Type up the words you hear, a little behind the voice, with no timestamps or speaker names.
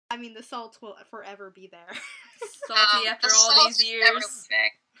I mean, the salts will forever be there. Salty after all these years.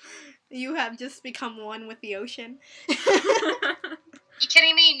 You have just become one with the ocean. You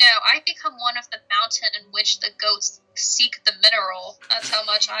kidding me? No, I've become one of the mountain in which the goats seek the mineral. That's how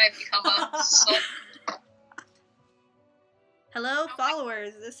much I've become a salt. Hello,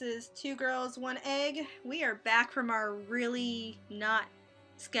 followers. This is Two Girls, One Egg. We are back from our really not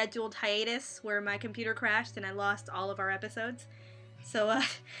scheduled hiatus where my computer crashed and I lost all of our episodes. So,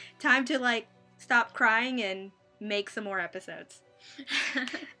 time to, stop crying and make some more episodes.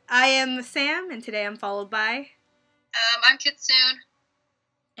 I am Sam, and today I'm followed by... I'm Kitsune.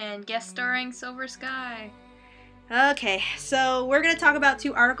 And guest starring Silver Sky. Okay, so we're going to talk about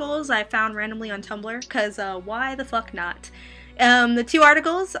two articles I found randomly on Tumblr, because why the fuck not? The two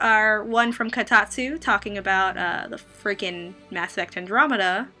articles are one from Kotatsu, talking about the freaking Mass Effect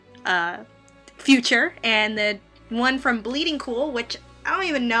Andromeda future, and the one from Bleeding Cool, which I don't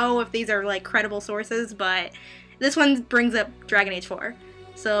even know if these are, credible sources, but this one brings up Dragon Age 4.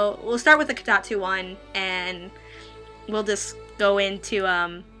 So we'll start with the Kotatsu one, and we'll just go into,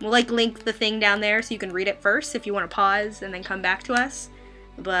 we'll, link the thing down there so you can read it first if you want to pause and then come back to us.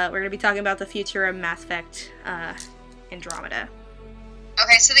 But we're going to be talking about the future of Mass Effect Andromeda.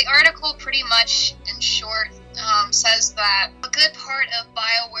 Okay, so the article pretty much, in short, says that a good part of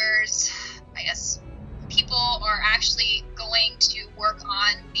BioWare's, people are actually going to work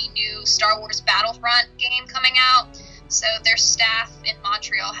on the new Star Wars Battlefront game coming out. So their staff in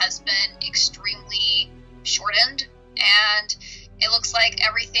Montreal has been extremely shortened, and it looks like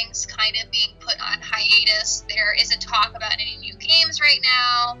everything's kind of being put on hiatus. There isn't talk about any new games right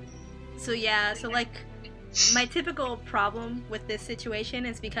now. So yeah, my typical problem with this situation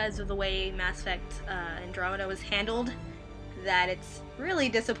is because of the way Mass Effect Andromeda was handled, that it's really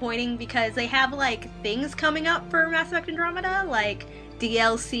disappointing because they have, things coming up for Mass Effect Andromeda, like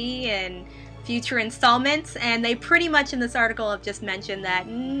DLC and future installments, and they pretty much in this article have just mentioned that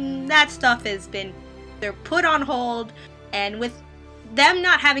that stuff they're put on hold, and with them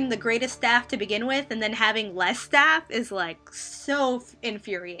not having the greatest staff to begin with and then having less staff is, so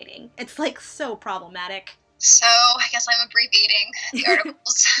infuriating. It's, so problematic. So, I guess I'm abbreviating the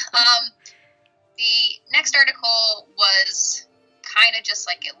articles. The next article was kind of just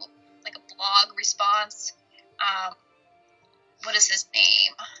like a blog response. What is his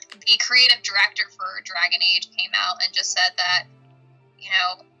name? The creative director for Dragon Age came out and just said that,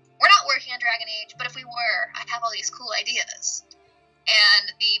 we're not working on Dragon Age, but if we were, I have all these cool ideas.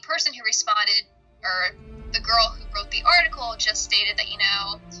 And the person who responded, or the girl who wrote the article, just stated that,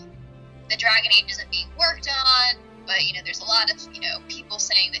 the Dragon Age isn't being worked on, but, there's a lot of, people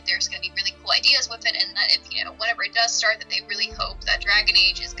saying that there's going to be really cool ideas with it, and that if, whenever it does start, that they really hope that Dragon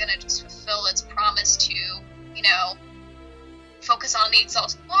Age is going to just fulfill its promise to, focus on the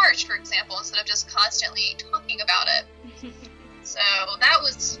Exalted March, for example, instead of just constantly talking about it. So that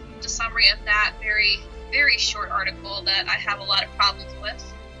was the summary of that very, very short article that I have a lot of problems with.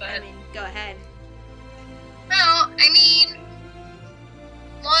 But go ahead. Well,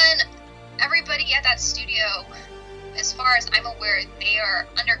 one, everybody at that studio, as far as I'm aware, they are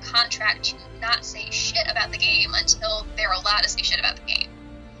under contract to not say shit about the game until they're allowed to say shit about the game.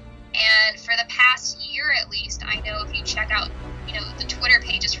 And for the past year, at least, I know if you check out, the Twitter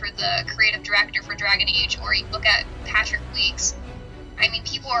pages for the creative director for Dragon Age, or you look at Patrick Weeks,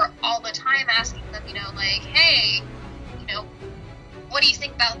 people are all the time asking them, hey, what do you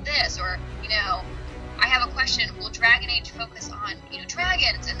think about this? Or, I have a question, will Dragon Age focus on,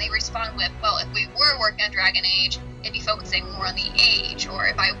 dragons? And they respond with, well, if we were working on Dragon Age, it'd be focusing more on the age. Or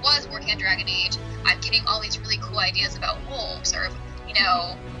if I was working on Dragon Age, I'm getting all these really cool ideas about wolves. Or,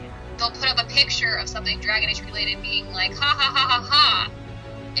 they'll put up a picture of something Dragon Age related being like, ha ha ha ha ha.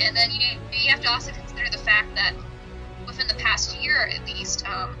 And then you have to also consider the fact that within the past year, at least,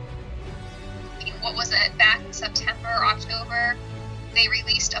 what was it, back in September, October, they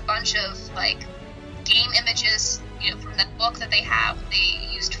released a bunch of, game images, from the book that they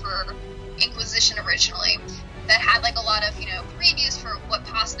used for Inquisition originally, that had, a lot of, previews for what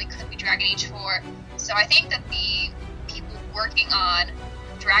possibly could be Dragon Age 4. So I think that the people working on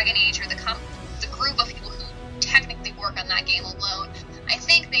Dragon Age, or the group of people who technically work on that game alone, I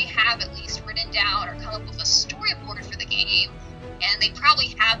think they have at least written down or come up with a storyboard for the game, and they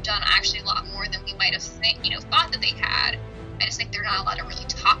probably have done actually a lot more than we might have thought that they had. I just think they're not allowed to really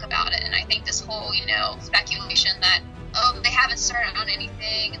talk about it, and I think this whole, speculation that, oh, they haven't started on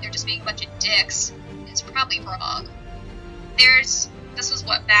anything, and they're just being a bunch of dicks, is probably wrong. This was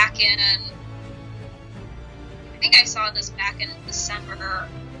back in, I think I saw this back in December,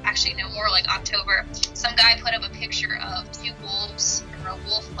 actually no, more like October. Some guy put up a picture of two wolves, or a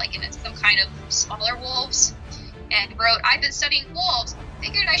wolf and some kind of smaller wolves. And wrote, "I've been studying wolves,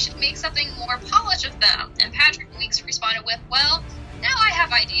 figured I should make something more polished of them." And Patrick Weeks responded with, "Well, now I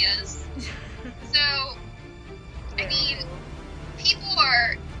have ideas." So, I mean, people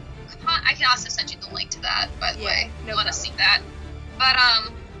are... I can also send you the link to that, by the way, if you want to see that. But, I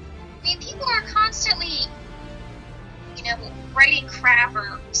mean, people are constantly, you know, writing crap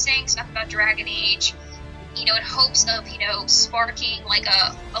or saying stuff about Dragon Age, you know, in hopes of, you know, sparking, like,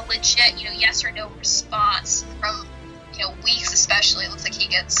 a legit, you know, yes or no response from, you know, Weeks especially. It looks like he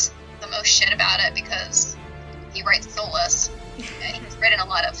gets the most shit about it because he writes Solus, and he's written a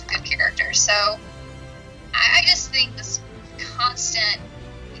lot of good characters. So, I just think this constant,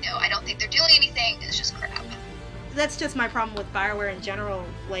 you know, I don't think they're doing anything, is just crap. That's just my problem with BioWare in general.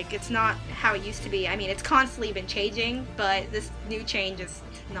 Like, it's not how it used to be. I mean, it's constantly been changing, but this new change is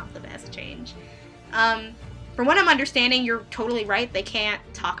not the best change. From what I'm understanding, you're totally right. They can't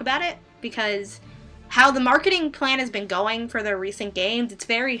talk about it because how the marketing plan has been going for their recent games, it's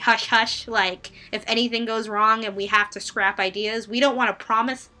very hush-hush. Like, if anything goes wrong and we have to scrap ideas, we don't want to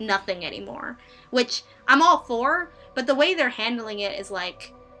promise nothing anymore. Which I'm all for, but the way they're handling it is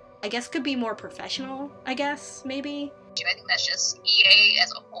like, I guess could be more professional, I guess, maybe. I think that's just EA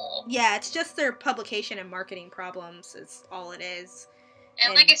as a whole. Yeah, it's just their publication and marketing problems is all it is.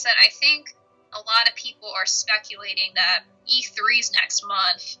 And like I said, I think a lot of people are speculating that E3's next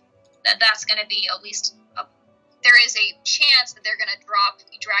month, that's going to be at least there is a chance that they're going to drop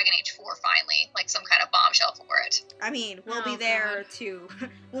Dragon Age 4 finally, like some kind of bombshell for it. I mean, we'll be there too.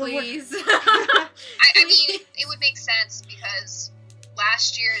 Please. I mean, it would make sense because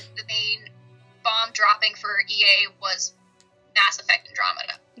last year the main bomb dropping for EA was Mass Effect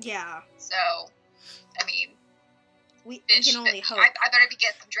Andromeda. Yeah. So, I mean, we can only hope. I better be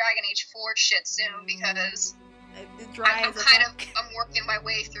getting some Dragon Age 4 shit soon because I'm working my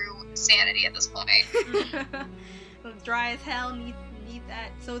way through sanity at this point. Dry as hell, need that,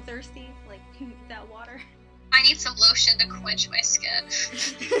 so thirsty, like, need that water. I need some lotion to quench my skin.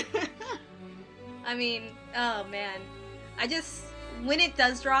 I mean, oh man. When it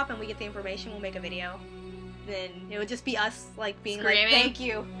does drop and we get the information, we'll make a video. Then it would just be us, like, being screaming. Like, thank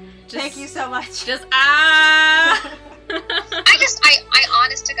you. Thank you so much. Just, I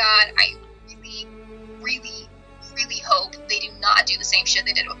honest to God, I really, really hope they do not do the same shit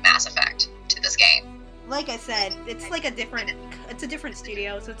they did with Mass Effect to this game. Like I said, it's like a different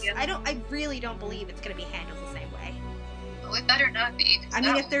studio, so it's, I really don't believe it's gonna be handled the same way. Oh, it better not be. I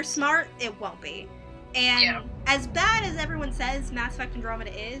mean, if they're smart, it won't be. And as bad as everyone says Mass Effect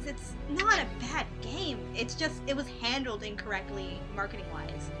Andromeda is, it's not a bad game. It's just, it was handled incorrectly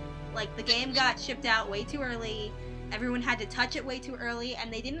marketing-wise. Like, the game got shipped out way too early, everyone had to touch it way too early,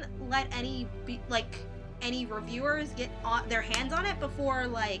 and they didn't let any reviewers get their hands on it before,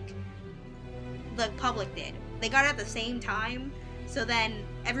 like, the public did. They got it at the same time, so then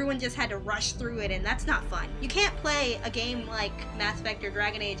everyone just had to rush through it, and that's not fun. You can't play a game like Mass Effect or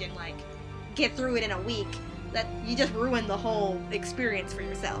Dragon Age and, like, get through it in a week. That you just ruin the whole experience for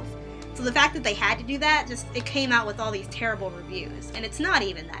yourself. So the fact that they had to do that, just, it came out with all these terrible reviews, and it's not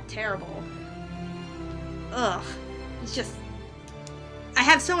even that terrible. Ugh. It's just, I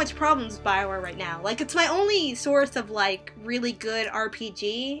have so much problems with BioWare right now. Like, it's my only source of, like, really good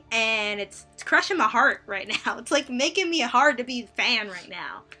RPG, and it's crushing my heart right now. It's, like, making me hard to be a fan right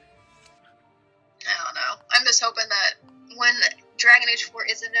now. I don't know. I'm just hoping that when Dragon Age 4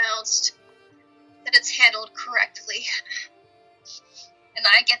 is announced, that it's handled correctly. And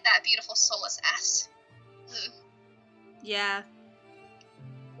I get that beautiful Solus S. Yeah.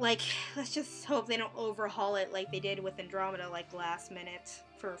 Like, let's just hope they don't overhaul it like they did with Andromeda, like, last minute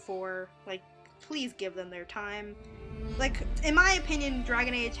for 4. Like, please give them their time. Like, in my opinion,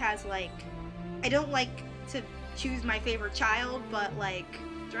 Dragon Age has, like, I don't like to choose my favorite child, but, like,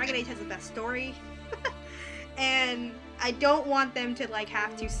 Dragon Age has the best story. And I don't want them to, like,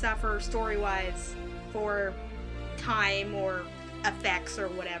 have to suffer story-wise for time or effects or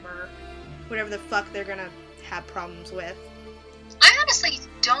whatever the fuck they're gonna have problems with. I honestly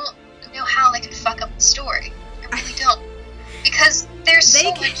don't know how they could fuck up the story. I really don't. Because there's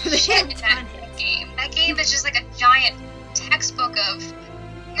so much shit in that game. That game is just like a giant textbook of,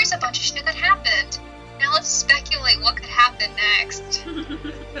 here's a bunch of shit that happened. Now let's speculate what could happen next.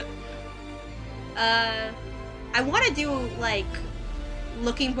 I want to do, like,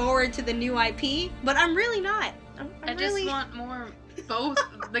 looking forward to the new IP, but I'm really not. I just want more, both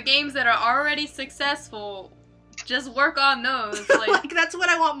the games that are already successful, just work on those. Like that's what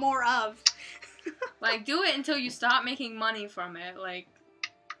I want more of. Like, do it until you stop making money from it, like.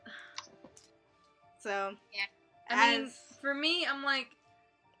 So, yeah. I mean, for me, I'm like,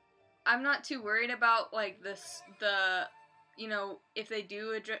 I'm not too worried about like if they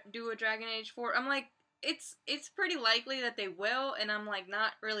do a Dragon Age 4. I'm like, it's pretty likely that they will, and I'm like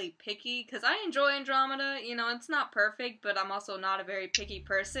not really picky because I enjoy Andromeda. It's not perfect, but I'm also not a very picky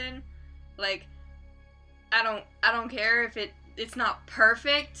person. Like, I don't care if it's not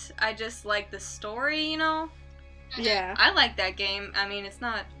perfect. I just like the story, Yeah. I like that game. I mean, it's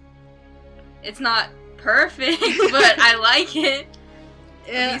not perfect, but I like it.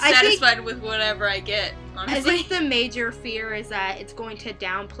 Be satisfied with whatever I get, honestly. I think the major fear is that it's going to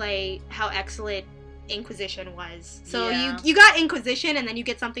downplay how excellent Inquisition was. So you got Inquisition, and then you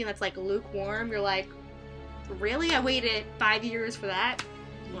get something that's like lukewarm. You're like, really? I waited 5 years for that?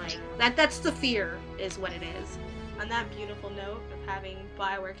 Like, that's the fear, is what it is. On that beautiful note of having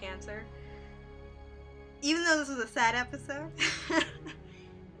BioWare cancer, even though this was a sad episode,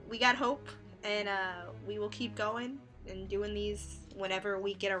 we got hope, and we will keep going and doing these whenever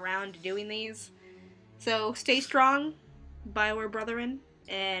we get around to doing these. So stay strong, BioWare brethren,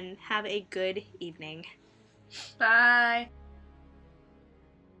 and have a good evening. Bye.